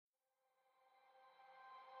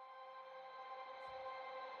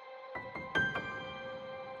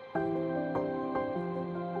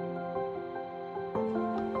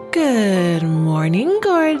Good morning,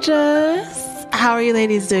 gorgeous. How are you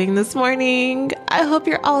ladies doing this morning? I hope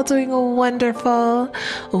you're all doing wonderful.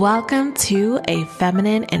 Welcome to a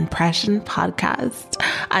Feminine Impression podcast.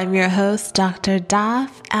 I'm your host, Dr.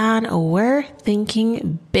 Daph, and we're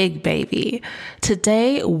thinking big, baby.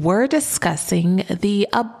 Today, we're discussing the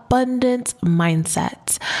abundance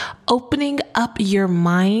mindset, opening up your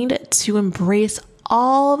mind to embrace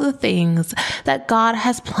all the things that God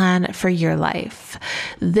has planned for your life.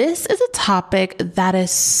 This is a topic that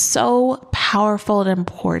is so powerful and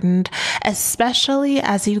important, especially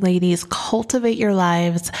as you ladies cultivate your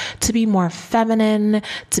lives to be more feminine,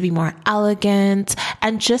 to be more elegant,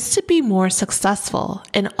 and just to be more successful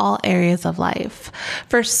in all areas of life.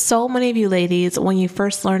 For so many of you ladies, when you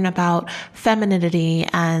first learn about femininity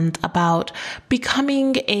and about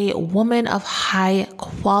becoming a woman of high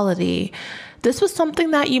quality, this was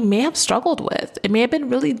something that you may have struggled with. It may have been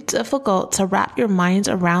really difficult to wrap your minds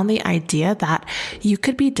around the idea that you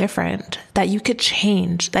could be different, that you could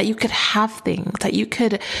change, that you could have things, that you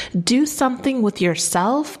could do something with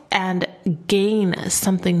yourself and gain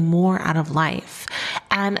something more out of life.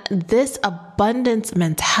 And this abundance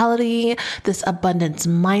mentality, this abundance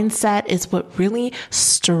mindset is what really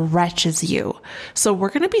stretches you. So we're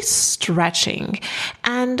going to be stretching.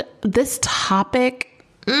 And this topic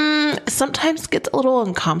sometimes gets a little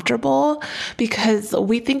uncomfortable because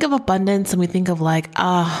we think of abundance and we think of like,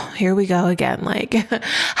 oh, here we go again. Like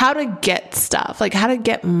how to get stuff, like how to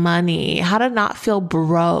get money, how to not feel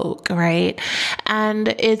broke, right? And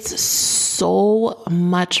it's so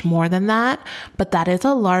much more than that, but that is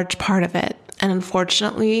a large part of it. And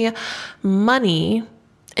unfortunately, money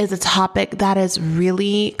is a topic that is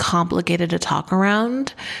really complicated to talk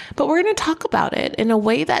around, but we're going to talk about it in a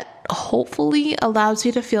way that hopefully allows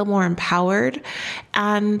you to feel more empowered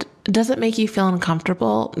and doesn't make you feel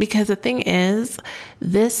uncomfortable. Because the thing is,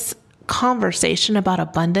 this conversation about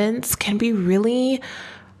abundance can be really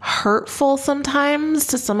hurtful sometimes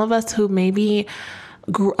to some of us who maybe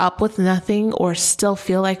grew up with nothing or still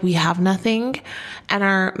feel like we have nothing and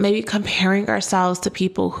are maybe comparing ourselves to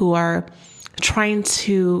people who are trying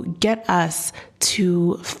to get us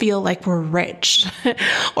to feel like we're rich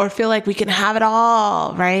or feel like we can have it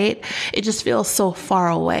all, right? It just feels so far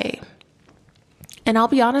away. And I'll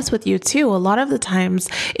be honest with you too, a lot of the times,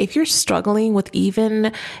 if you're struggling with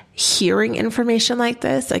even hearing information like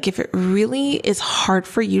this, like if it really is hard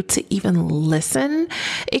for you to even listen,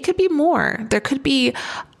 it could be more. There could be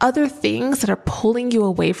other things that are pulling you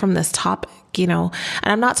away from this topic, and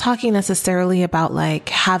I'm not talking necessarily about like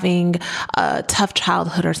having a tough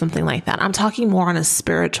childhood or something like that. I'm talking more on a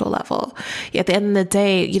spiritual level. At the end of the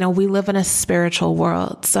day, we live in a spiritual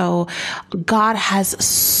world. So God has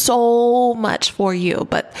so much for you,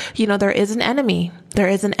 but there is an enemy. There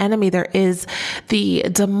is an enemy. There is the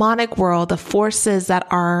demonic world, the forces that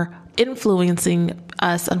are influencing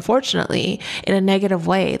us, unfortunately, in a negative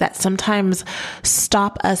way that sometimes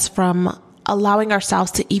stop us from allowing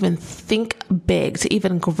ourselves to even think big, to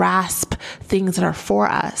even grasp things that are for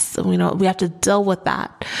us. We have to deal with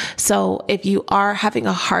that. So if you are having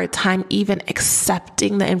a hard time even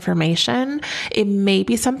accepting the information, it may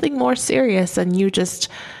be something more serious than you just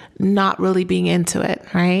not really being into it,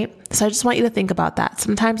 right? So I just want you to think about that.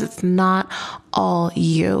 Sometimes it's not all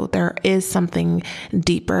you. There is something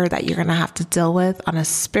deeper that you're going to have to deal with on a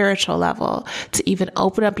spiritual level to even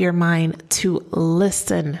open up your mind to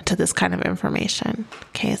listen to this kind of information.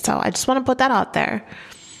 Okay, so I just want to put that out there.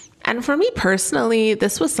 And for me personally,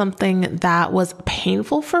 this was something that was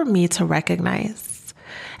painful for me to recognize.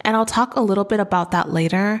 And I'll talk a little bit about that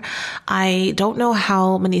later. I don't know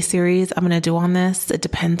how many series I'm going to do on this. It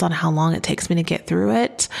depends on how long it takes me to get through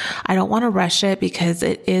it. I don't want to rush it because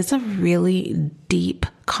it is a really deep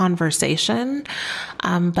conversation.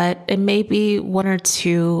 But it may be one or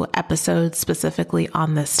two episodes specifically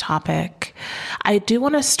on this topic. I do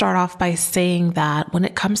want to start off by saying that when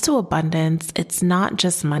it comes to abundance, it's not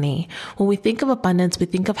just money. When we think of abundance, we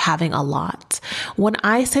think of having a lot. When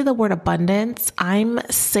I say the word abundance, I'm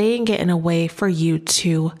saying it in a way for you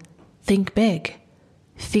to think big,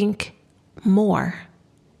 think more.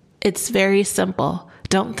 It's very simple.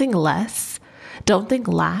 Don't think less. Don't think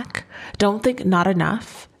lack. Don't think not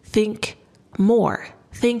enough. Think more.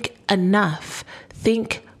 Think enough.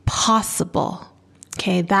 Think possible.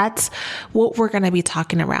 Okay, that's what we're going to be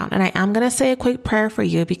talking around. And I am going to say a quick prayer for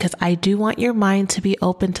you because I do want your mind to be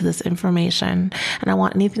open to this information. And I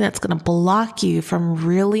want anything that's going to block you from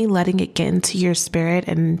really letting it get into your spirit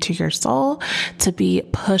and into your soul to be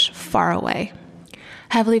pushed far away.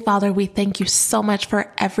 Heavenly Father, we thank you so much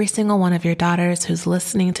for every single one of your daughters who's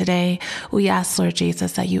listening today. We ask, Lord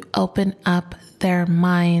Jesus, that you open up their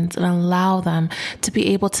minds and allow them to be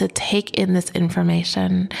able to take in this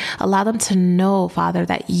information. Allow them to know, Father,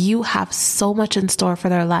 that you have so much in store for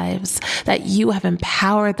their lives, that you have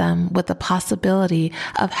empowered them with the possibility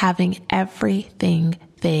of having everything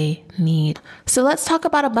they need. So let's talk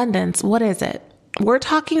about abundance. What is it? We're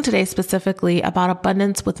talking today specifically about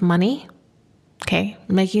abundance with money. Okay,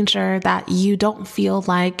 making sure that you don't feel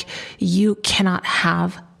like you cannot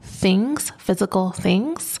have things, physical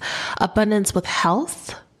things, abundance with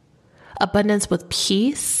health, abundance with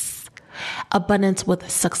peace, abundance with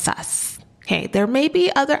success. Okay, there may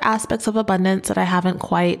be other aspects of abundance that I haven't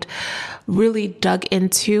quite really dug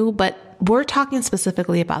into, but we're talking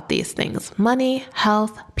specifically about these things: money,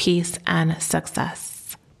 health, peace, and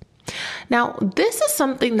success. Now, this is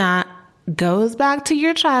something that goes back to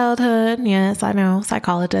your childhood. Yes, I know,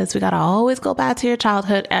 psychologists, we got to always go back to your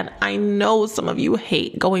childhood. And I know some of you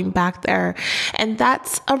hate going back there. And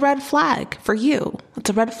that's a red flag for you.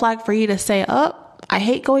 It's a red flag for you to say, oh, I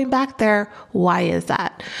hate going back there. Why is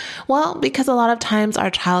that? Well, because a lot of times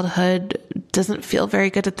our childhood doesn't feel very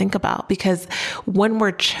good to think about, because when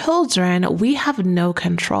we're children, we have no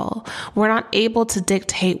control. We're not able to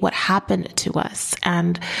dictate what happened to us.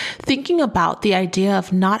 And thinking about the idea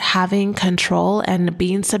of not having control and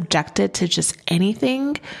being subjected to just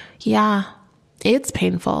anything, yeah, it's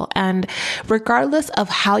painful. And regardless of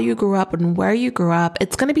how you grew up and where you grew up,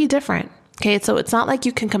 it's going to be different. Okay, so it's not like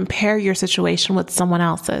you can compare your situation with someone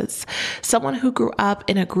else's. Someone who grew up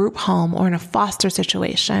in a group home or in a foster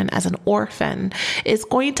situation as an orphan is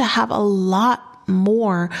going to have a lot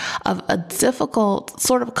more of a difficult,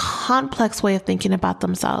 sort of complex way of thinking about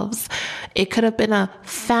themselves. It could have been a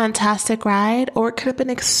fantastic ride, or it could have been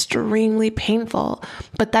extremely painful.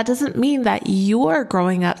 But that doesn't mean that your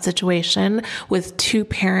growing up situation with two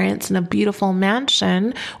parents in a beautiful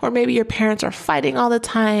mansion, or maybe your parents are fighting all the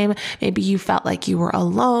time. Maybe you felt like you were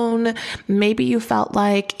alone. Maybe you felt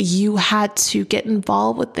like you had to get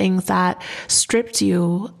involved with things that stripped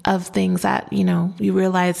you of things that, you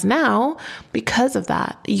realize now because of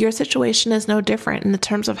that. Your situation is no different in the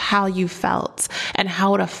terms of how you felt and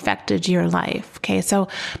how it affected your life. Okay. So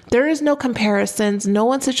there is no comparisons. No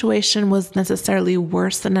one's situation was necessarily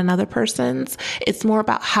worse than another person's. It's more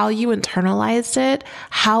about how you internalized it,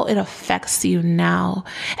 how it affects you now,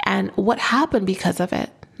 and what happened because of it.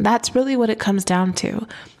 That's really what it comes down to.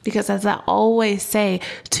 Because as I always say,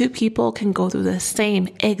 two people can go through the same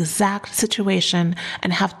exact situation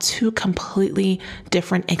and have two completely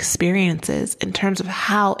different experiences in terms of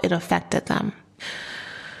how it affected them.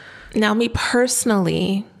 Now, me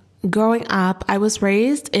personally, growing up, I was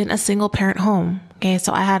raised in a single parent home. Okay,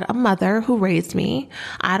 so I had a mother who raised me.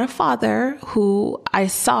 I had a father who I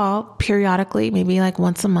saw periodically, maybe like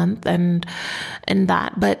once a month and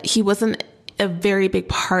that, but he wasn't a very big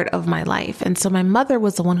part of my life. And so my mother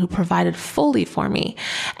was the one who provided fully for me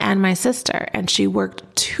and my sister. And she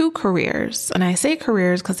worked two careers. And I say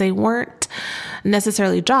careers because they weren't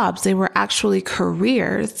necessarily jobs. They were actually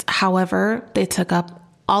careers. However, they took up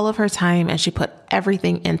all of her time and she put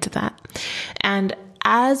everything into that. And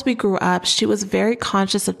as we grew up, she was very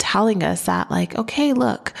conscious of telling us that, like, okay,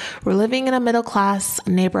 look, we're living in a middle class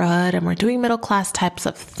neighborhood and we're doing middle class types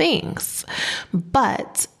of things,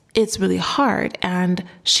 but it's really hard, and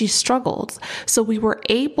she struggled. So we were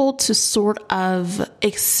able to sort of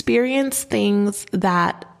experience things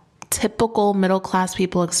that typical middle-class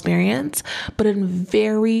people experience, but in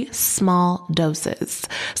very small doses.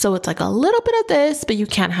 So it's like a little bit of this, but you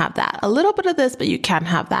can't have that. A little bit of this, but you can't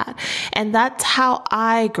have that. And that's how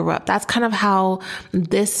I grew up. That's kind of how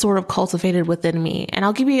this sort of cultivated within me. And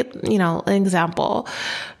I'll give you, an example.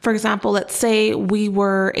 For example, let's say we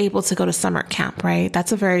were able to go to summer camp, right?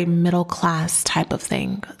 That's a very middle class type of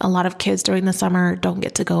thing. A lot of kids during the summer don't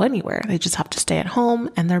get to go anywhere. They just have to stay at home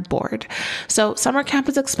and they're bored. So summer camp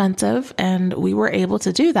is expensive and we were able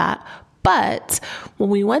to do that. But when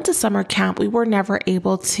we went to summer camp, we were never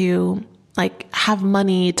able to have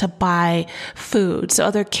money to buy food. So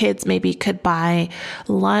other kids maybe could buy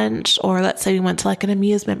lunch, or let's say we went to an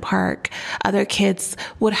amusement park. Other kids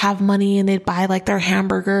would have money and they'd buy their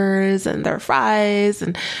hamburgers and their fries.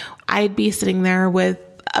 And I'd be sitting there with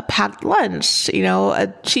a packed lunch,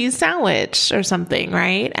 a cheese sandwich or something,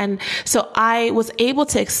 right? And so I was able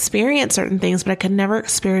to experience certain things, but I could never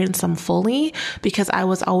experience them fully because I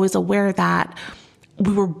was always aware that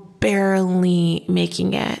we were barely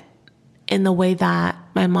making it in the way that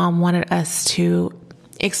my mom wanted us to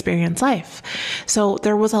experience life. So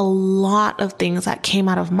there was a lot of things that came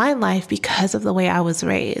out of my life because of the way I was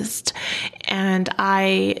raised. And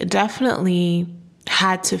I definitely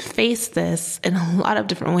had to face this in a lot of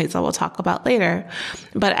different ways I will talk about later.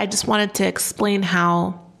 But I just wanted to explain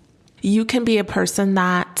how you can be a person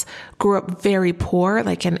that grew up very poor,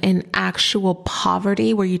 like in actual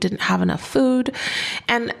poverty where you didn't have enough food.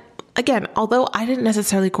 And again, although I didn't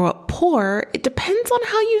necessarily grow up poor, it depends on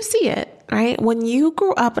how you see it, right? When you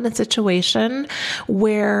grew up in a situation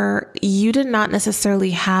where you did not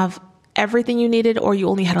necessarily have everything you needed, or you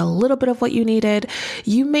only had a little bit of what you needed,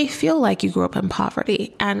 you may feel like you grew up in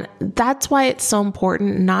poverty. And that's why it's so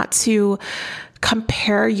important not to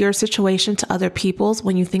compare your situation to other people's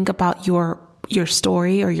when you think about your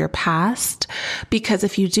story or your past, because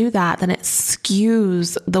if you do that, then it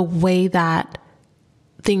skews the way that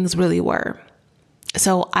things really were.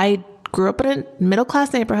 So I grew up in a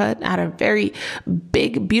middle-class neighborhood, had a very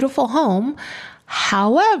big, beautiful home.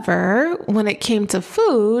 However, when it came to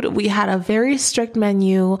food, we had a very strict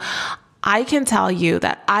menu. I can tell you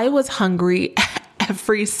that I was hungry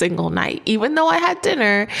every single night. Even though I had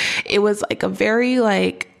dinner, it was like a very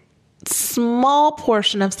small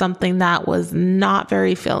portion of something that was not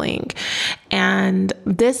very filling. And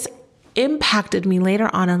this impacted me later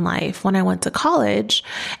on in life when I went to college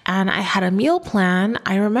and I had a meal plan.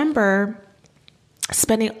 I remember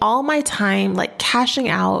spending all my time cashing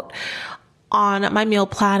out on my meal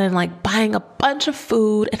plan and buying a bunch of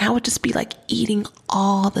food. And I would just be eating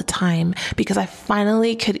all the time because I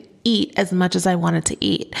finally could eat as much as I wanted to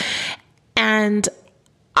eat. And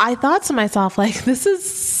I thought to myself, this is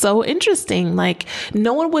so interesting.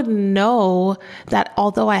 No one would know that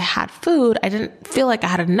although I had food, I didn't feel like I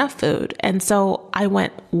had enough food. And so I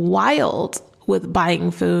went wild with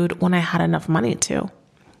buying food when I had enough money to.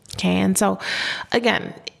 Okay. And so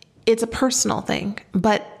again, it's a personal thing,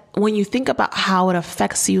 but when you think about how it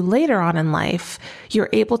affects you later on in life, you're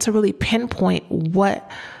able to really pinpoint where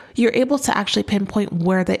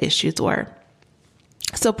the issues were.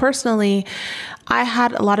 So personally, I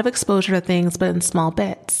had a lot of exposure to things, but in small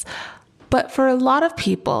bits. But for a lot of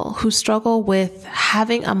people who struggle with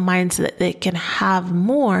having a mindset that they can have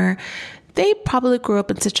more, they probably grew up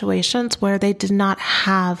in situations where they did not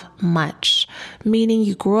have much, meaning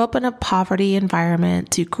you grew up in a poverty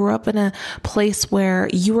environment. You grew up in a place where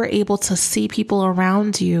you were able to see people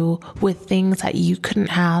around you with things that you couldn't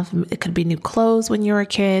have. It could be new clothes when you were a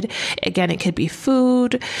kid. Again, it could be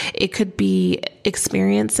food. It could be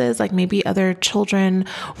experiences, maybe other children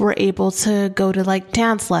were able to go to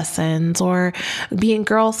dance lessons or be in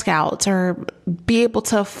Girl Scouts or be able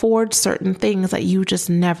to afford certain things that you just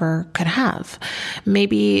never could have.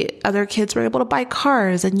 Maybe other kids were able to buy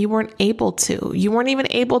cars and you weren't able to. You weren't even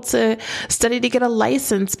able to study to get a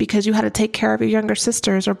license because you had to take care of your younger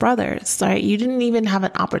sisters or brothers, right? You didn't even have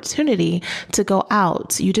an opportunity to go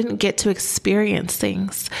out. You didn't get to experience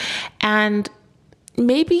things. And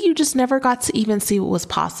maybe you just never got to even see what was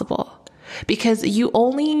possible because you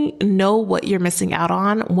only know what you're missing out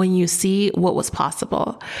on when you see what was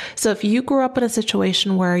possible. So if you grew up in a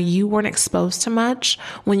situation where you weren't exposed to much,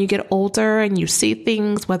 when you get older and you see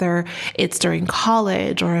things, whether it's during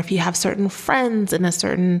college or if you have certain friends in a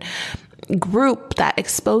certain group that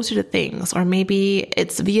expose you to things, or maybe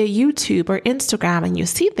it's via YouTube or Instagram and you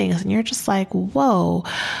see things and you're just like, whoa,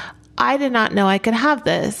 I did not know I could have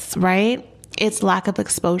this, right? It's lack of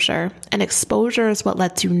exposure, and exposure is what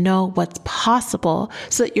lets you know what's possible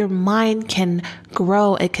so that your mind can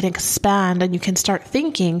grow, it can expand, and you can start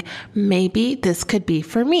thinking, maybe this could be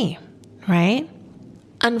for me, right?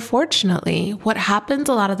 Unfortunately, what happens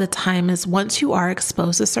a lot of the time is once you are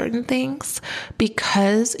exposed to certain things,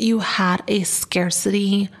 because you had a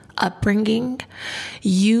scarcity upbringing,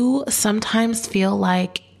 you sometimes feel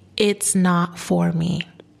like it's not for me.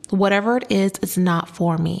 Whatever it is, it's not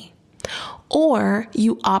for me. Or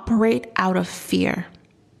you operate out of fear,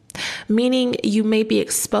 meaning you may be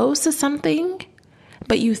exposed to something,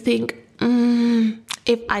 but you think,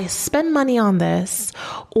 if I spend money on this,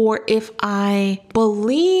 or if I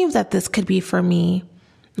believe that this could be for me,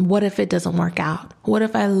 what if it doesn't work out? What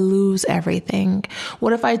if I lose everything?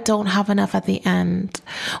 What if I don't have enough at the end?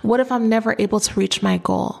 What if I'm never able to reach my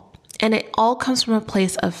goal? And it all comes from a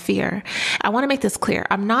place of fear. I want to make this clear.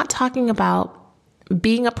 I'm not talking about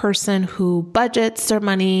being a person who budgets their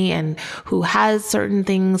money and who has certain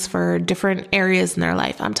things for different areas in their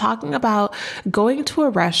life. I'm talking about going to a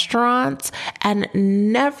restaurant and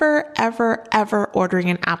never, ever, ever ordering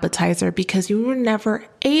an appetizer because you were never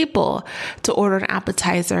able to order an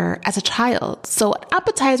appetizer as a child. So an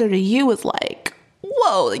appetizer to you is like,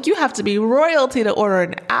 whoa, like you have to be royalty to order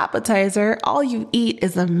an appetizer. All you eat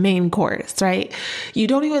is the main course, right? You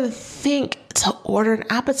don't even think to order an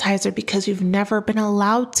appetizer because you've never been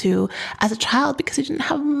allowed to as a child because you didn't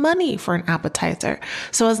have money for an appetizer.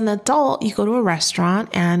 So as an adult, you go to a restaurant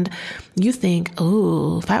and you think,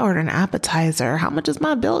 oh, if I order an appetizer, how much is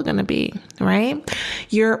my bill going to be, right?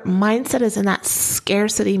 Your mindset is in that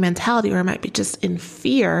scarcity mentality, or it might be just in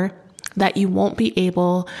fear that you won't be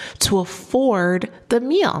able to afford the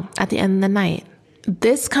meal at the end of the night.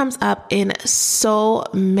 This comes up in so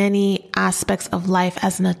many aspects of life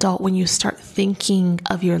as an adult when you start thinking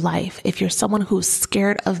of your life. If you're someone who's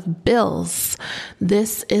scared of bills,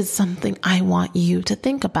 this is something I want you to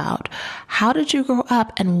think about. How did you grow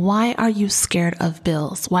up and why are you scared of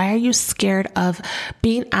bills? Why are you scared of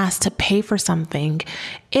being asked to pay for something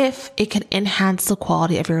if it can enhance the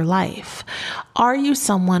quality of your life? Are you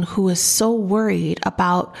someone who is so worried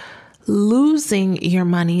about losing your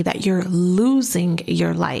money that you're losing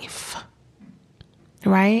your life,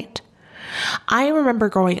 right? I remember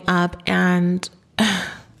growing up and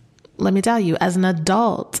let me tell you, as an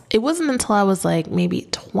adult, it wasn't until I was like maybe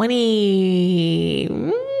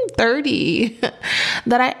 20, 30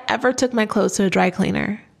 that I ever took my clothes to a dry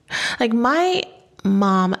cleaner. Like my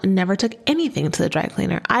mom never took anything to the dry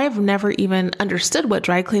cleaner. I have never even understood what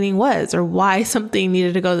dry cleaning was or why something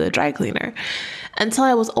needed to go to the dry cleaner until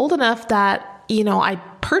I was old enough that, I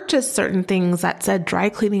purchased certain things that said dry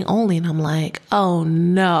cleaning only. And I'm like, oh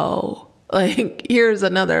no, like here's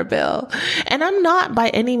another bill. And I'm not by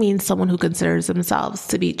any means someone who considers themselves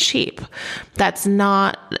to be cheap. It's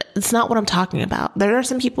not what I'm talking about. There are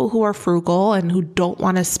some people who are frugal and who don't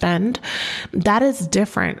want to spend. That is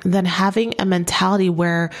different than having a mentality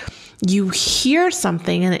where you hear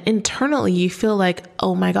something and internally you feel like,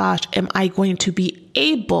 oh my gosh, am I going to be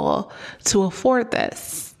able to afford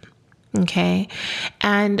this? Okay.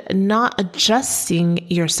 And not adjusting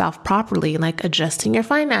yourself properly, like adjusting your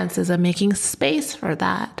finances and making space for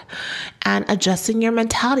that and adjusting your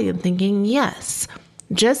mentality and thinking, yes,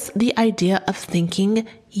 just the idea of thinking,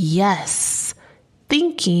 yes,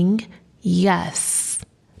 the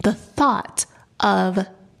thought of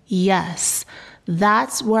yes.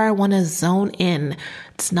 That's where I want to zone in.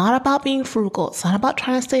 It's not about being frugal. It's not about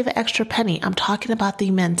trying to save an extra penny. I'm talking about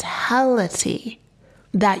the mentality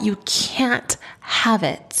that you can't have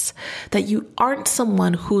it, that you aren't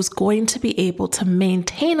someone who's going to be able to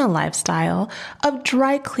maintain a lifestyle of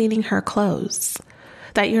dry cleaning her clothes,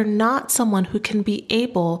 that you're not someone who can be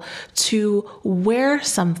able to wear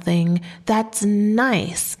something that's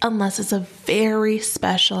nice unless it's a very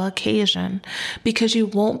special occasion, because you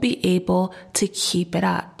won't be able to keep it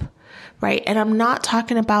up. Right. And I'm not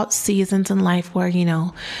talking about seasons in life where,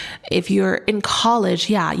 if you're in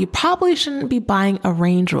college, you probably shouldn't be buying a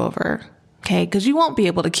Range Rover. Okay. Because you won't be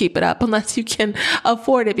able to keep it up unless you can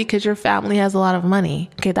afford it because your family has a lot of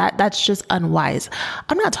money. Okay. That's just unwise.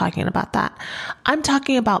 I'm not talking about that. I'm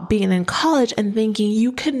talking about being in college and thinking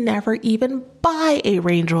you could never even buy a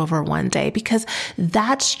Range Rover one day because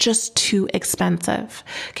that's just too expensive.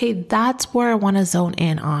 Okay. That's where I want to zone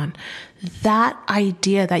in on. That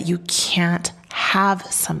idea that you can't have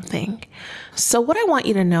something. So what I want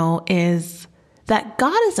you to know is that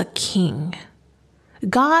God is a king.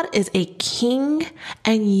 God is a king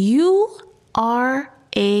and you are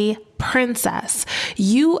a princess.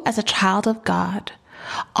 You as a child of God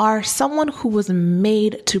are someone who was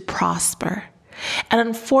made to prosper. And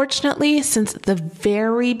unfortunately, since the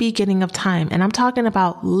very beginning of time, and I'm talking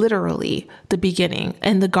about literally the beginning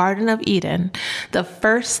in the Garden of Eden, the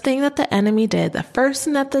first thing that the enemy did, the first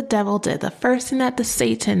thing that the devil did, the first thing that the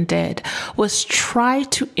Satan did was try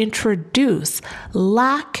to introduce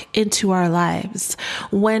lack into our lives.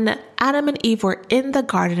 When Adam and Eve were in the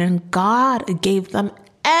garden and God gave them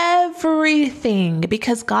everything,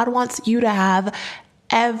 because God wants you to have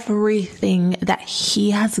everything that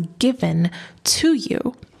he has given to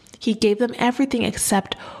you. He gave them everything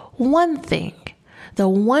except one thing. The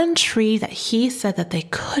one tree that he said that they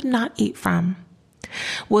could not eat from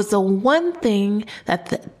was the one thing that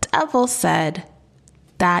the devil said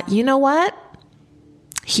that, you know what?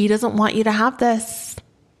 He doesn't want you to have this.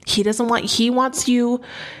 He wants you,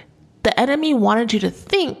 the enemy wanted you to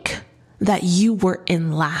think that you were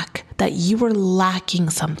in lack, that you were lacking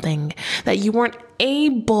something, that you weren't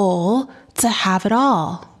able to have it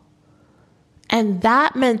all. And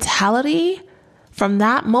that mentality from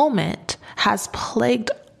that moment has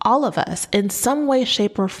plagued all of us in some way,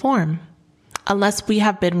 shape, or form. unless we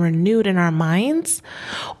have been renewed in our minds,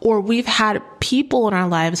 or we've had people in our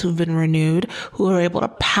lives who've been renewed, who are able to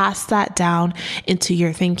pass that down into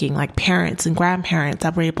your thinking, like parents and grandparents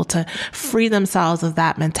that were able to free themselves of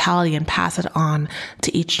that mentality and pass it on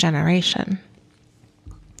to each generation.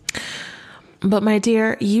 But my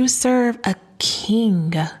dear, you serve a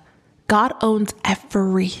king. God owns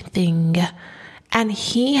everything, and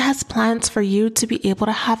he has plans for you to be able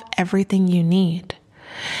to have everything you need.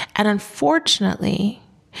 And unfortunately,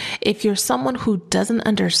 if you're someone who doesn't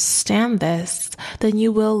understand this, then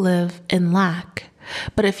you will live in lack.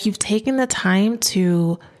 But if you've taken the time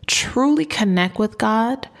to truly connect with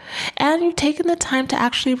God, and you've taken the time to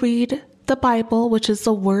actually read the Bible, which is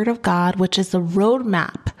the Word of God, which is the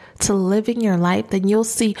roadmap to living your life, then you'll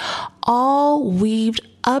see all weaved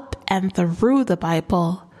up and through the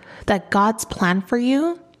Bible that God's plan for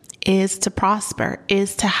you is to prosper,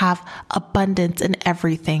 is to have abundance in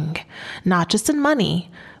everything, not just in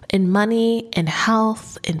money, in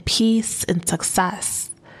health, in peace, in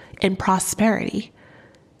success, in prosperity.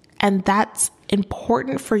 And that's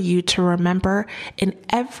important for you to remember in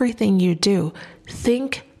everything you do.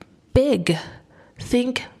 Think big.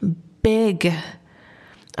 Think big.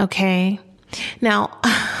 Okay? Now,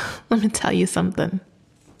 let me tell you something.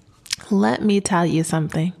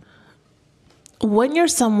 When you're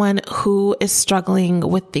someone who is struggling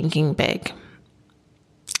with thinking big,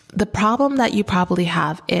 the problem that you probably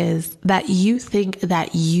have is that you think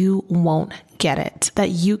that you won't get it, that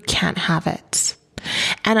you can't have it.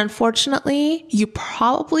 And unfortunately, you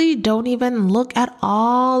probably don't even look at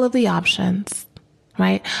all of the options,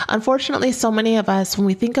 right? Unfortunately, so many of us, when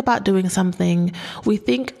we think about doing something, we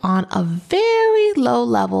think on a very low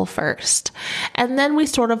level first, and then we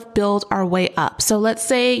sort of build our way up. So let's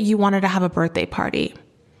say you wanted to have a birthday party.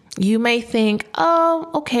 You may think,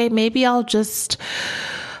 oh, okay, maybe I'll just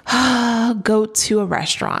go to a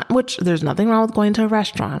restaurant, which there's nothing wrong with going to a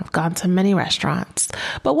restaurant. I've gone to many restaurants.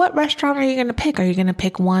 But what restaurant are you going to pick? Are you going to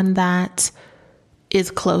pick one that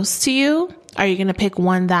is close to you? Are you going to pick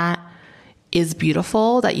one that is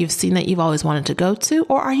beautiful, that you've seen, that you've always wanted to go to?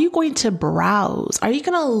 Or are you going to browse? Are you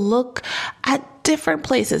going to look at different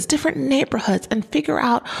places, different neighborhoods, and figure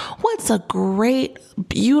out what's a great,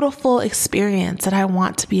 beautiful experience that I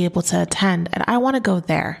want to be able to attend, and I want to go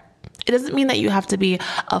there? It doesn't mean that you have to be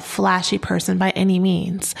a flashy person by any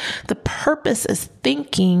means. The purpose is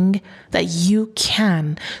thinking that you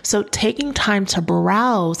can. So taking time to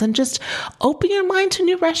browse and just open your mind to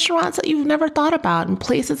new restaurants that you've never thought about and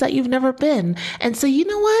places that you've never been, and say, you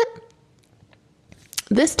know what?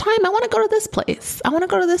 This time I want to go to this place. I want to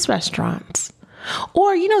go to this restaurant.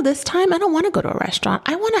 Or, this time I don't want to go to a restaurant.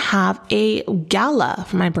 I want to have a gala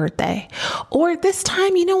for my birthday. Or this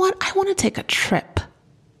time, you know what? I want to take a trip.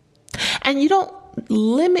 And you don't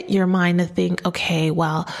limit your mind to think, okay,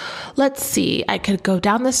 well, let's see, I could go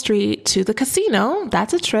down the street to the casino.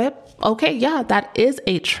 That's a trip. Okay, yeah, that is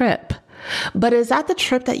a trip. But is that the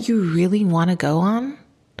trip that you really want to go on?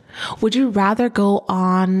 Would you rather go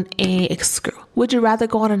on an excursion? Would you rather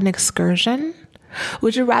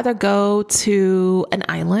go to an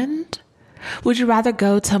island? Would you rather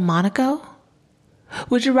go to Monaco?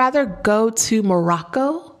 Would you rather go to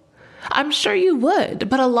Morocco? I'm sure you would,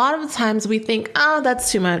 but a lot of the times we think, oh,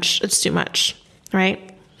 that's too much. It's too much,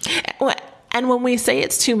 right? And when we say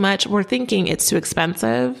it's too much, we're thinking it's too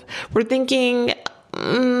expensive. We're thinking,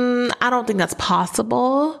 I don't think that's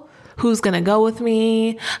possible. Who's going to go with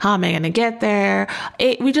me? How am I going to get there?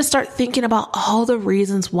 We just start thinking about all the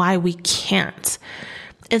reasons why we can't,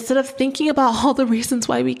 instead of thinking about all the reasons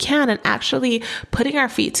why we can and actually putting our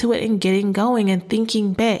feet to it and getting going and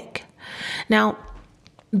thinking big. Now,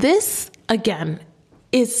 this, again,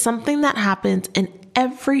 is something that happens in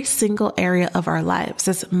every single area of our lives,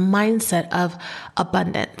 this mindset of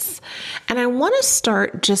abundance. And I want to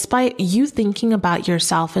start just by you thinking about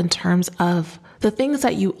yourself in terms of the things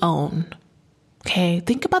that you own. Okay,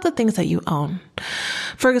 think about the things that you own.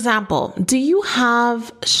 For example, do you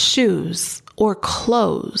have shoes or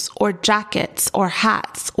clothes or jackets or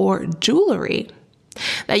hats or jewelry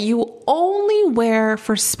that you only wear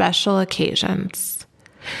for special occasions?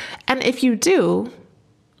 And if you do,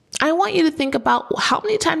 I want you to think about how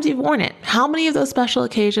many times you've worn it. How many of those special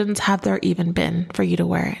occasions have there even been for you to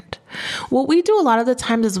wear it? What we do a lot of the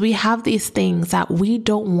times is we have these things that we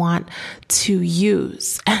don't want to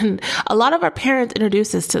use. And a lot of our parents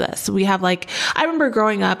introduce us to this. We have I remember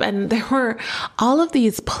growing up and there were all of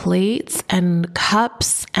these plates and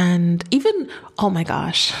cups and even, oh my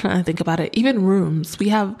gosh, I think about it, even rooms. We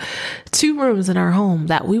have 2 rooms in our home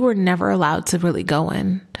that we were never allowed to really go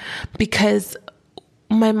in because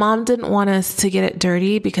my mom didn't want us to get it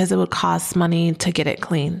dirty because it would cost money to get it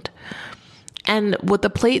cleaned. And with the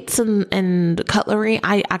plates and cutlery,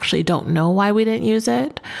 I actually don't know why we didn't use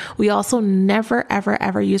it. We also never, ever,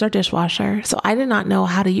 ever use our dishwasher. So I did not know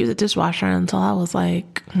how to use a dishwasher until I was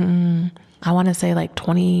like, I want to say like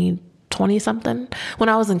 20 something. When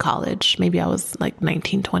I was in college, maybe I was like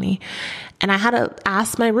 19, 20. And I had to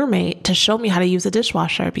ask my roommate to show me how to use a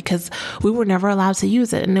dishwasher because we were never allowed to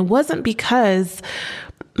use it. And it wasn't because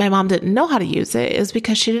my mom didn't know how to use it. It was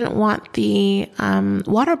because she didn't want the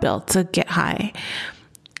water bill to get high.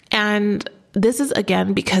 And this is,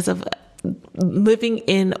 again, because of living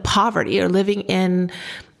in poverty or living in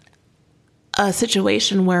a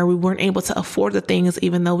situation where we weren't able to afford the things,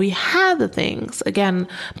 even though we had the things. Again,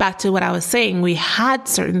 back to what I was saying, we had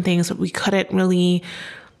certain things, but we couldn't really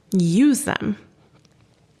use them.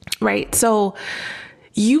 Right? So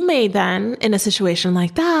you may then, in a situation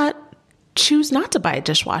like that, choose not to buy a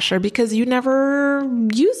dishwasher because you never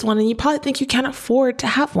used one and you probably think you can't afford to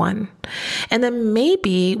have one. And then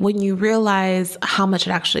maybe when you realize how much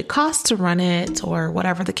it actually costs to run it or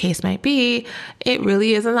whatever the case might be, it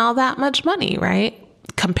really isn't all that much money, right?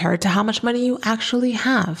 Compared to how much money you actually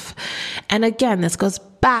have. And again, this goes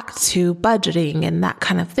back to budgeting and that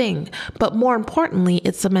kind of thing. But more importantly,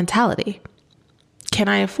 it's the mentality. Can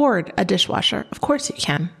I afford a dishwasher? Of course you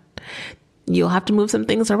can. You'll have to move some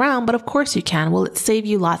things around, but of course you can. Will it save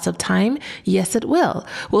you lots of time? Yes, it will.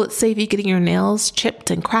 Will it save you getting your nails chipped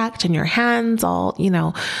and cracked and your hands all,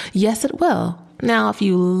 Yes, it will. Now, if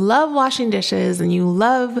you love washing dishes and you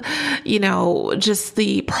love, just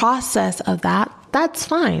the process of that, that's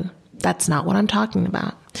fine. That's not what I'm talking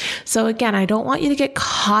about. So again, I don't want you to get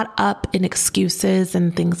caught up in excuses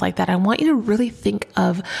and things like that. I want you to really think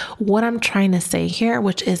of what I'm trying to say here,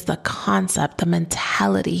 which is the concept, the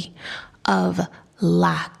mentality of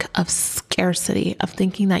lack, of scarcity, of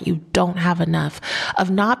thinking that you don't have enough,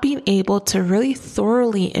 of not being able to really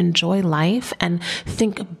thoroughly enjoy life and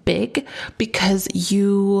think big because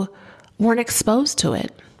you weren't exposed to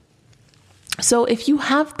it. So if you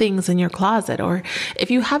have things in your closet or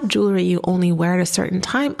if you have jewelry you only wear at a certain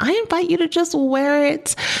time, I invite you to just wear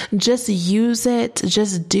it, just use it,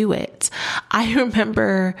 just do it. I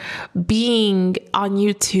remember being on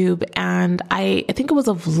YouTube and I think it was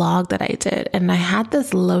a vlog that I did and I had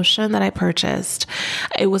this lotion that I purchased.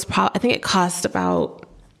 It was I think it cost about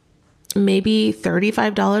maybe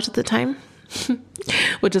 $35 at the time.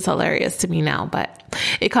 Which is hilarious to me now, but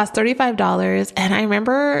it cost $35 and I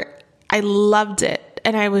remember I loved it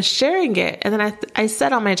and I was sharing it. And then I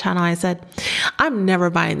said on my channel, I said, I'm never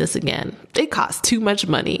buying this again. It costs too much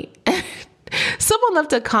money. Someone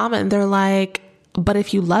left a comment. They're like, but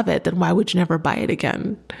if you love it, then why would you never buy it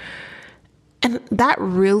again? And that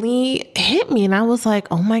really hit me. And I was like,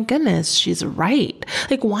 oh my goodness, she's right.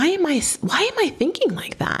 Like, why am I thinking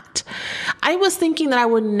like that? I was thinking that I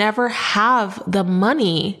would never have the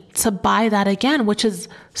money to buy that again, which is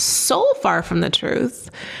so far from the truth.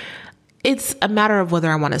 It's a matter of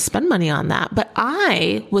whether I want to spend money on that. But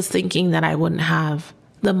I was thinking that I wouldn't have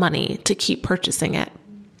the money to keep purchasing it.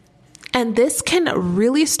 And this can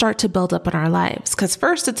really start to build up in our lives because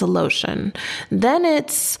first it's a lotion, then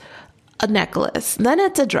it's a necklace, then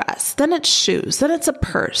it's a dress, then it's shoes, then it's a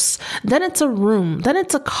purse, then it's a room, then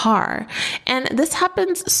it's a car. And this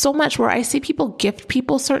happens so much where I see people gift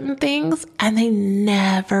people certain things and they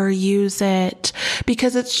never use it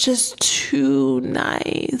because it's just too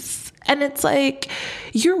nice. And it's like,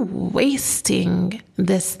 you're wasting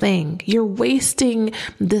this thing. You're wasting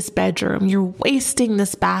this bedroom. You're wasting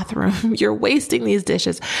this bathroom. You're wasting these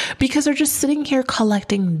dishes because they're just sitting here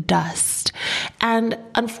collecting dust. And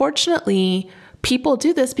unfortunately, people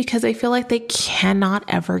do this because they feel like they cannot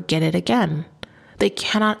ever get it again. They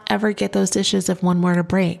cannot ever get those dishes if one were to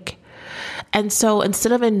break. And so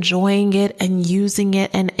instead of enjoying it and using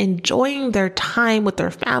it and enjoying their time with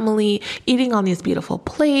their family, eating on these beautiful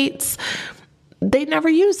plates, they never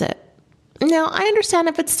use it. Now, I understand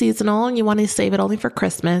if it's seasonal and you want to save it only for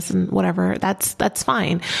Christmas and whatever, that's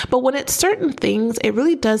fine. But when it's certain things, it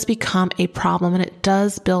really does become a problem and it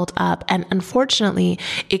does build up. And unfortunately,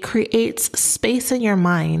 it creates space in your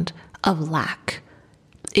mind of lack.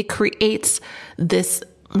 It creates this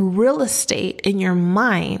real estate in your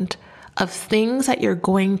mind of things that you're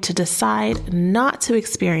going to decide not to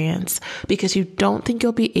experience because you don't think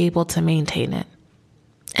you'll be able to maintain it.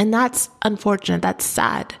 And that's unfortunate. That's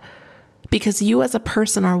sad because you as a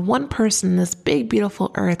person are one person in this big,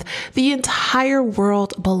 beautiful earth. The entire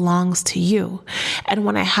world belongs to you. And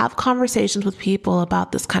when I have conversations with people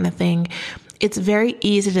about this kind of thing, it's very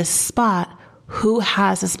easy to spot who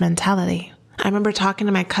has this mentality. I remember talking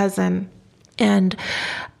to my cousin And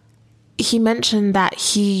he mentioned that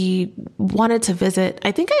he wanted to visit.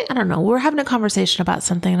 I don't know. We were having a conversation about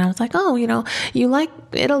something and I was like, oh, you like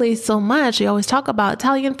Italy so much. You always talk about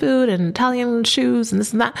Italian food and Italian shoes and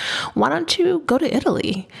this and that. Why don't you go to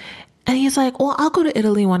Italy? And he's like, well, I'll go to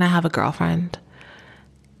Italy when I have a girlfriend.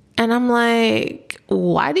 And I'm like,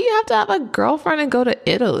 why do you have to have a girlfriend and go to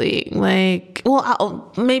Italy? Like,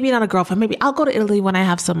 well, maybe not a girlfriend. Maybe I'll go to Italy when I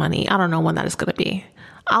have some money. I don't know when that is going to be.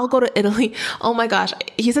 I'll go to Italy. Oh my gosh.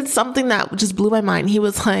 He said something that just blew my mind. He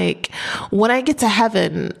was like, when I get to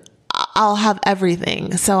heaven, I'll have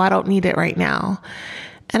everything. So I don't need it right now.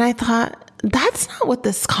 And I thought, that's not what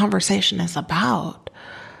this conversation is about.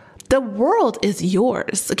 The world is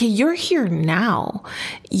yours. Okay. You're here now.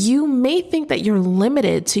 You may think that you're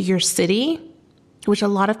limited to your city, which a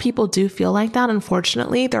lot of people do feel like that.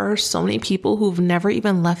 Unfortunately, there are so many people who've never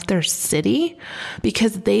even left their city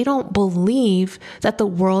because they don't believe that the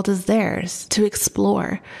world is theirs to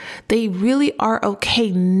explore. They really are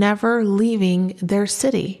okay never leaving their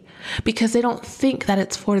city because they don't think that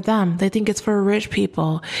it's for them. They think it's for rich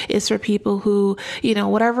people. It's for people who,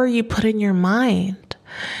 whatever you put in your mind.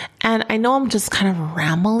 And I know I'm just kind of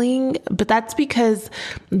rambling, but that's because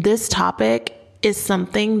this topic is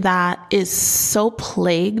something that is so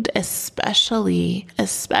plagued, especially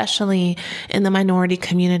in the minority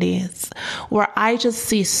communities, where I just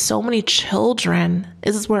see so many children.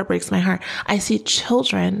 This is where it breaks my heart. I see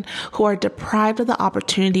children who are deprived of the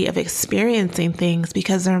opportunity of experiencing things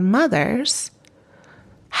because their mothers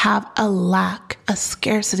have a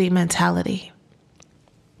scarcity mentality.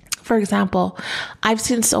 For example, I've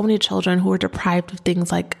seen so many children who are deprived of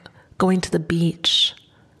things like going to the beach.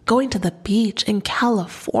 Going to the beach in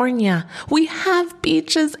California. We have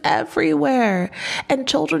beaches everywhere. And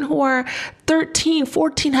children who are 13,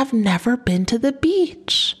 14 have never been to the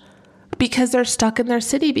beach because they're stuck in their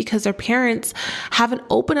city, because their parents haven't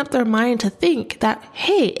opened up their mind to think that,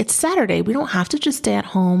 hey, it's Saturday. We don't have to just stay at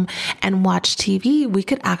home and watch TV. We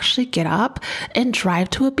could actually get up and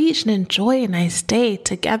drive to a beach and enjoy a nice day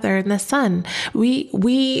together in the sun. We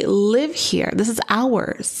live here. This is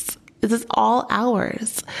ours. This is all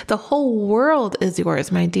ours. The whole world is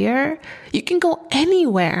yours, my dear. You can go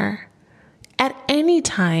anywhere at any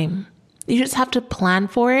time. You just have to plan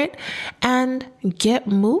for it and get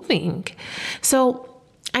moving. So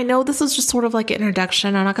I know this is just sort of like an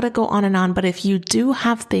introduction. I'm not going to go on and on, but if you do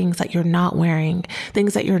have things that you're not wearing,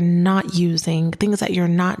 things that you're not using, things that you're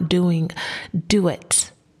not doing, do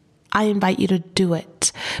it. I invite you to do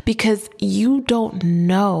it because you don't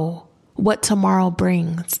know what tomorrow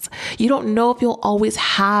brings. You don't know if you'll always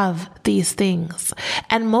have these things.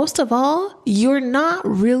 And most of all, you're not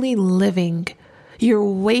really living. You're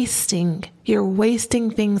wasting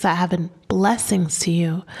things that have been blessings to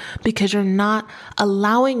you because you're not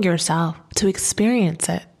allowing yourself to experience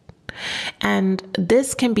it. And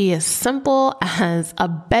this can be as simple as a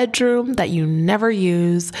bedroom that you never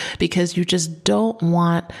use because you just don't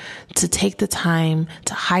want to take the time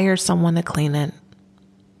to hire someone to clean it.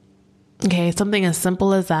 Okay, something as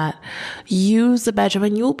simple as that. Use the bedroom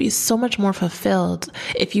and you'll be so much more fulfilled.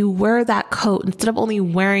 If you wear that coat, instead of only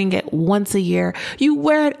wearing it once a year, you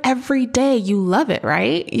wear it every day. You love it,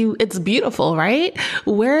 right? It's beautiful, right?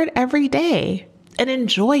 Wear it every day and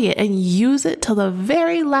enjoy it and use it till the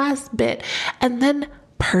very last bit and then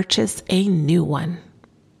purchase a new one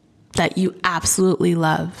that you absolutely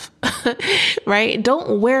love, right?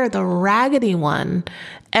 Don't wear the raggedy one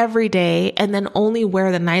every day and then only wear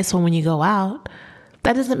the nice one when you go out.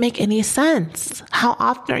 That doesn't make any sense. How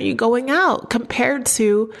often are you going out compared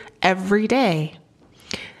to every day?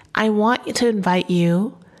 I want to invite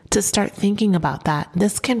you to start thinking about that.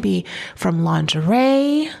 This can be from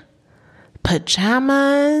lingerie,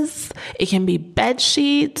 pajamas, it can be bed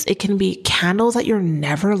sheets, it can be candles that you're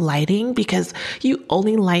never lighting because you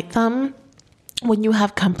only light them when you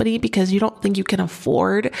have company because you don't think you can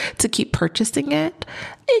afford to keep purchasing it.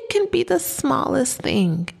 It can be the smallest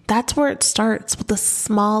thing. That's where it starts, with the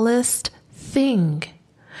smallest thing.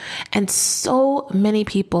 And so many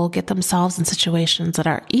people get themselves in situations that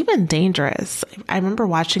are even dangerous. I remember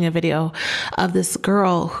watching a video of this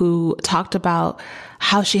girl who talked about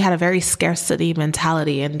how she had a very scarcity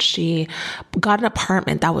mentality and she got an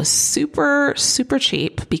apartment that was super, super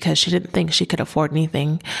cheap because she didn't think she could afford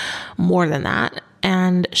anything more than that.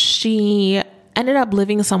 And she ended up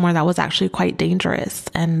living somewhere that was actually quite dangerous.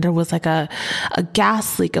 And there was like a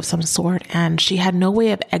gas leak of some sort. And she had no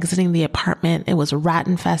way of exiting the apartment. It was rat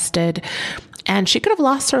infested and she could have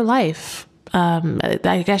lost her life.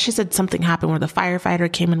 I guess she said something happened where the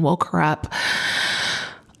firefighter came and woke her up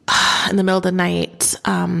in the middle of the night.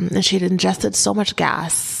 And she had ingested so much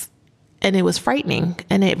gas And it was frightening,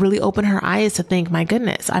 and it really opened her eyes to think, my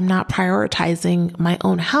goodness, I'm not prioritizing my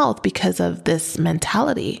own health because of this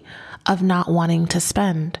mentality of not wanting to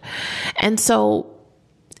spend. And so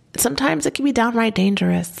sometimes it can be downright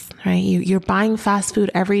dangerous, right? You're buying fast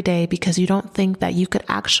food every day because you don't think that you could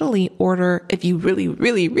actually order, if you really,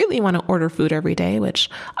 really, really want to order food every day,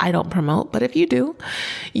 which I don't promote, but if you do,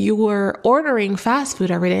 you are ordering fast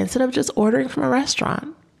food every day instead of just ordering from a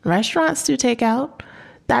restaurant. Restaurants do takeout.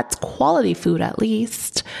 That's quality food, at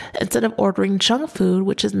least, instead of ordering junk food,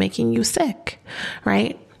 which is making you sick,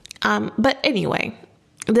 right? But anyway,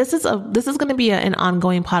 this is going to be an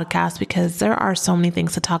ongoing podcast because there are so many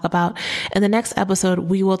things to talk about. In the next episode,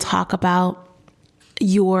 we will talk about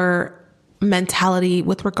your mentality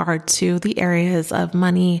with regard to the areas of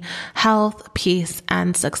money, health, peace,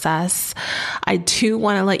 and success. I do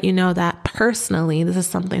want to let you know that personally, this is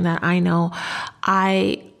something that I know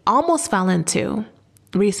I almost fell into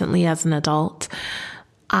recently as an adult.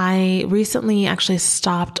 I recently actually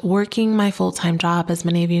stopped working my full-time job. As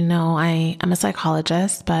many of you know, I am a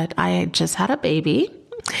psychologist, but I just had a baby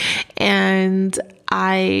and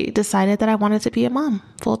I decided that I wanted to be a mom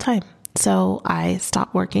full-time. So I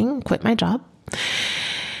stopped working, quit my job.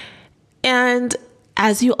 And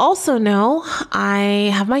as you also know,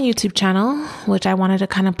 I have my YouTube channel, which I wanted to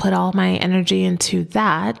kind of put all my energy into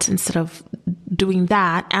that instead of doing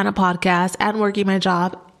that and a podcast and working my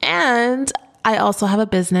job. And I also have a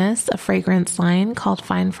business, a fragrance line called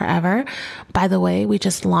Fine Forever. By the way, we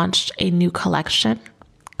just launched a new collection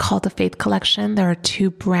called the Faith Collection. There are 2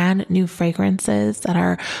 brand new fragrances that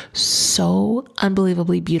are so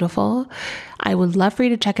unbelievably beautiful. I would love for you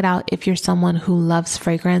to check it out if you're someone who loves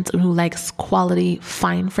fragrance and who likes quality,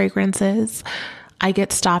 fine fragrances. I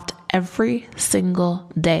get stopped every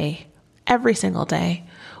single day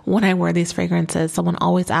when I wear these fragrances. Someone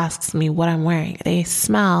always asks me what I'm wearing. They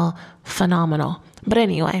smell phenomenal. But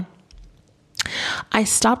anyway, I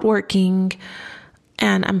stopped working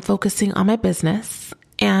and I'm focusing on my business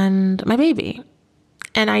and my baby.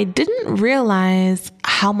 And I didn't realize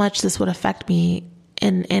how much this would affect me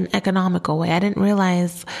in an economical way. I didn't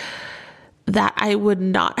realize that I would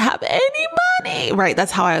not have any money, right?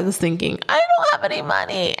 That's how I was thinking. I don't have any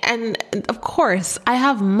money. And of course I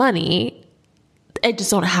have money. I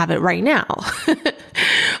just don't have it right now.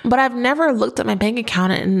 But I've never looked at my bank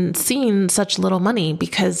account and seen such little money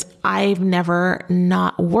because I've never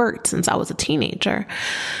not worked since I was a teenager.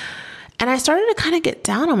 And I started to kind of get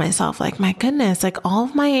down on myself. Like, my goodness, like all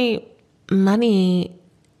of my money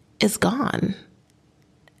is gone.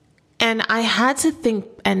 And I had to think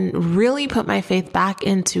and really put my faith back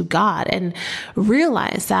into God and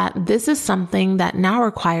realize that this is something that now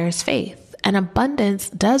requires faith. And abundance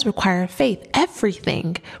does require faith.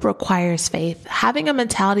 Everything requires faith. Having a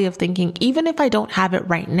mentality of thinking, even if I don't have it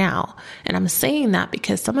right now, and I'm saying that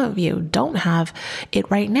because some of you don't have it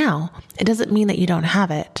right now, it doesn't mean that you don't have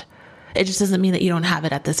it. It just doesn't mean that you don't have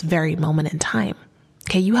it at this very moment in time.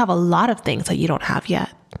 Okay, you have a lot of things that you don't have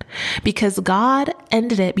yet because God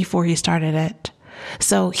ended it before he started it.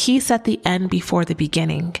 So he set the end before the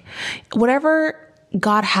beginning. Whatever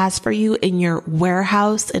God has for you in your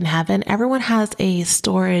warehouse in heaven, everyone has a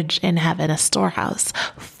storage in heaven, a storehouse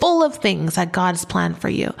full of things that God's planned for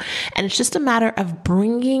you. And it's just a matter of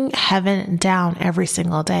bringing heaven down every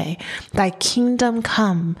single day. Thy kingdom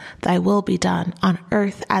come, thy will be done on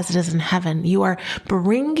earth as it is in heaven. You are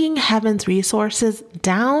bringing heaven's resources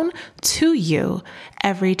down to you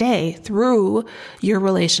every day through your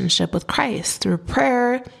relationship with Christ, through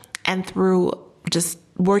prayer and through just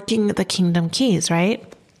working the kingdom keys,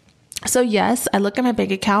 right? So yes, I look at my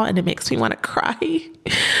bank account and it makes me want to cry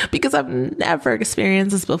because I've never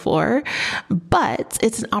experienced this before, but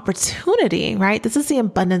it's an opportunity, right? This is the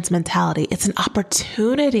abundance mentality. It's an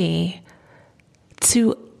opportunity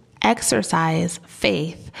to exercise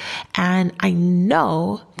faith. And I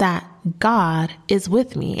know that God is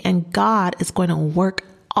with me and God is going to work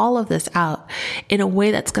all of this out in a way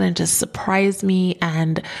that's going to just surprise me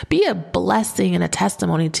and be a blessing and a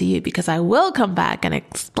testimony to you, because I will come back and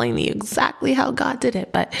explain to you exactly how God did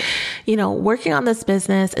it. But, working on this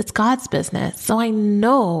business, it's God's business. So I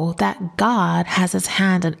know that God has his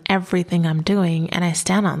hand in everything I'm doing, and I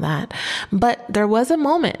stand on that. But there was a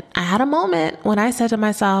moment, I had a moment when I said to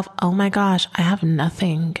myself, oh my gosh, I have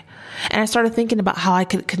nothing. And I started thinking about how I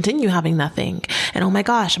could continue having nothing. And oh my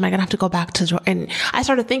gosh, am I going to have to go back to, and I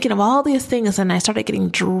started thinking of all these things, and I started getting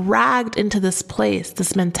dragged into this place,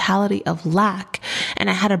 this mentality of lack. And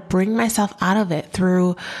I had to bring myself out of it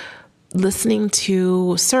through listening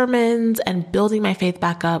to sermons and building my faith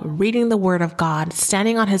back up, reading the word of God,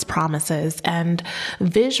 standing on his promises, and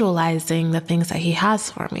visualizing the things that he has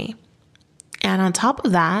for me. And on top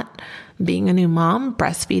of that, being a new mom,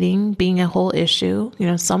 breastfeeding being a whole issue.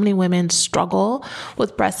 So many women struggle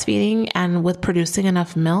with breastfeeding and with producing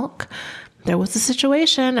enough milk. There was a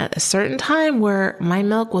situation at a certain time where my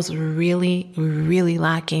milk was really, really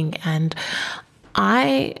lacking. And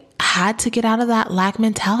I had to get out of that lack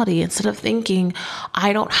mentality. Instead of thinking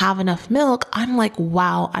I don't have enough milk, I'm like,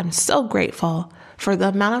 wow, I'm so grateful for the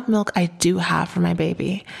amount of milk I do have for my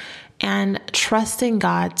baby, and trusting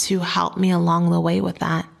God to help me along the way with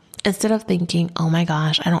that. Instead of thinking, oh my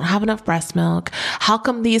gosh, I don't have enough breast milk. How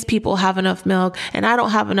come these people have enough milk and I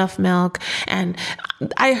don't have enough milk? And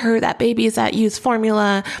I heard that babies that use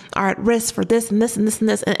formula are at risk for this and this and this and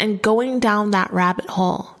this, and going down that rabbit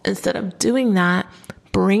hole. Instead of doing that,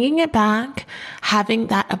 bringing it back, having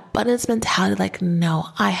that abundance mentality, like, no,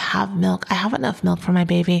 I have milk. I have enough milk for my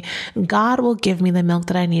baby. God will give me the milk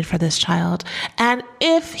that I need for this child. And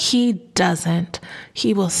if he doesn't,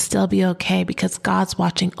 he will still be okay because God's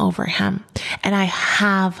watching over him. And I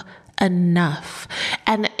have enough.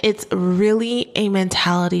 And it's really a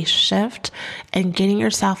mentality shift and getting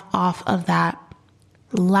yourself off of that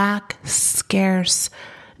lack, scarce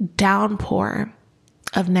downpour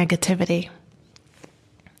of negativity.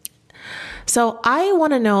 So I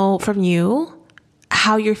want to know from you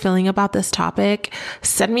how you're feeling about this topic.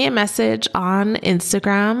 Send me a message on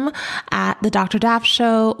Instagram at the Dr. Daff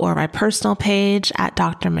Show or my personal page at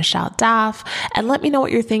Dr. Michelle Daff, and let me know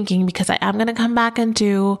what you're thinking, because I am going to come back and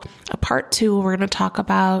do a part 2. We're going to talk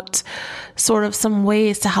about sort of some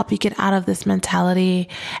ways to help you get out of this mentality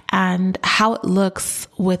and how it looks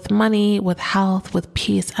with money, with health, with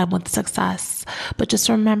peace, and with success. But just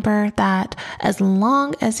remember that as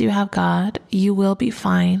long as you have God, you will be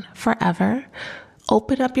fine forever.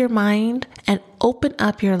 Open up your mind and open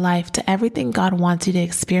up your life to everything God wants you to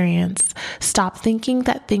experience. Stop thinking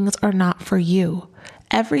that things are not for you.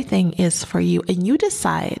 Everything is for you, and you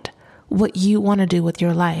decide what you want to do with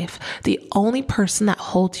your life. The only person that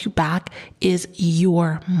holds you back is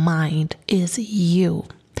your mind, is you.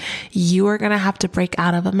 You are going to have to break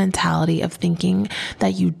out of a mentality of thinking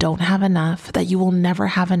that you don't have enough, that you will never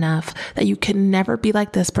have enough, that you can never be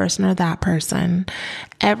like this person or that person.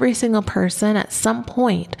 Every single person at some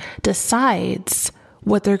point decides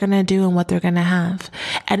what they're going to do and what they're going to have.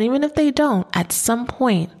 And even if they don't, at some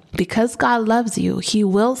point, because God loves you, he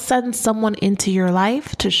will send someone into your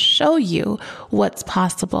life to show you what's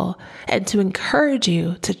possible and to encourage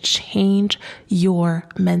you to change your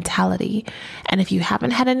mentality. And if you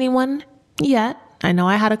haven't had anyone yet, I know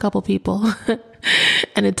I had a couple people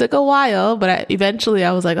and it took a while, but eventually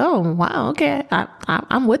I was like, oh, wow, okay,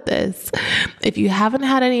 I'm with this. If you haven't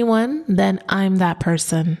had anyone, then I'm that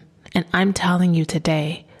person. And I'm telling you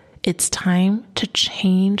today, it's time to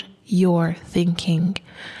change your thinking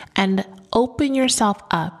and open yourself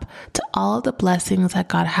up to all of the blessings that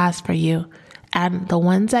God has for you and the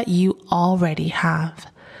ones that you already have.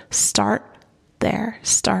 Start there.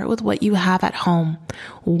 Start with what you have at home.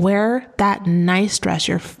 Wear that nice dress,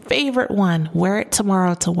 your favorite one. Wear it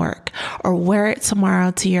tomorrow to work, or wear it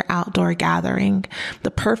tomorrow to your outdoor gathering.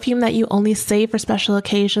 The perfume that you only save for special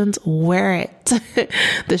occasions, wear it.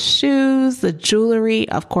 The shoes, the jewelry,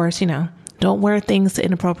 of course, don't wear things to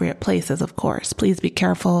inappropriate places, of course. Please be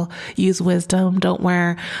careful. Use wisdom. Don't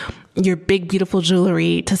wear your big, beautiful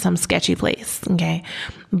jewelry to some sketchy place, okay?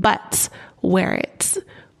 But wear it.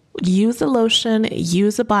 Use the lotion,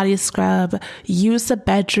 use a body scrub, use the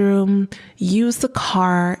bedroom, use the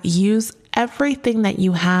car, use everything that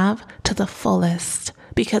you have to the fullest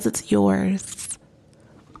because it's yours.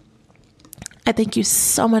 I thank you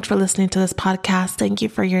so much for listening to this podcast. Thank you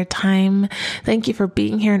for your time. Thank you for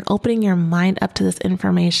being here and opening your mind up to this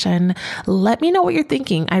information. Let me know what you're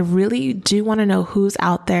thinking. I really do want to know who's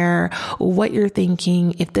out there, what you're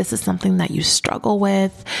thinking, if this is something that you struggle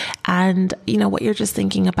with, and what you're just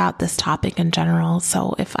thinking about this topic in general.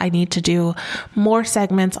 So if I need to do more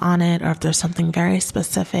segments on it, or if there's something very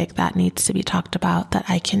specific that needs to be talked about, that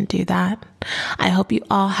I can do that. I hope you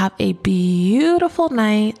all have a beautiful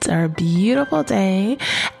night or a beautiful day.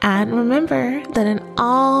 And remember that in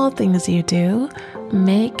all things you do,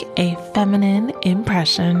 make a feminine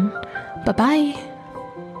impression. Bye-bye.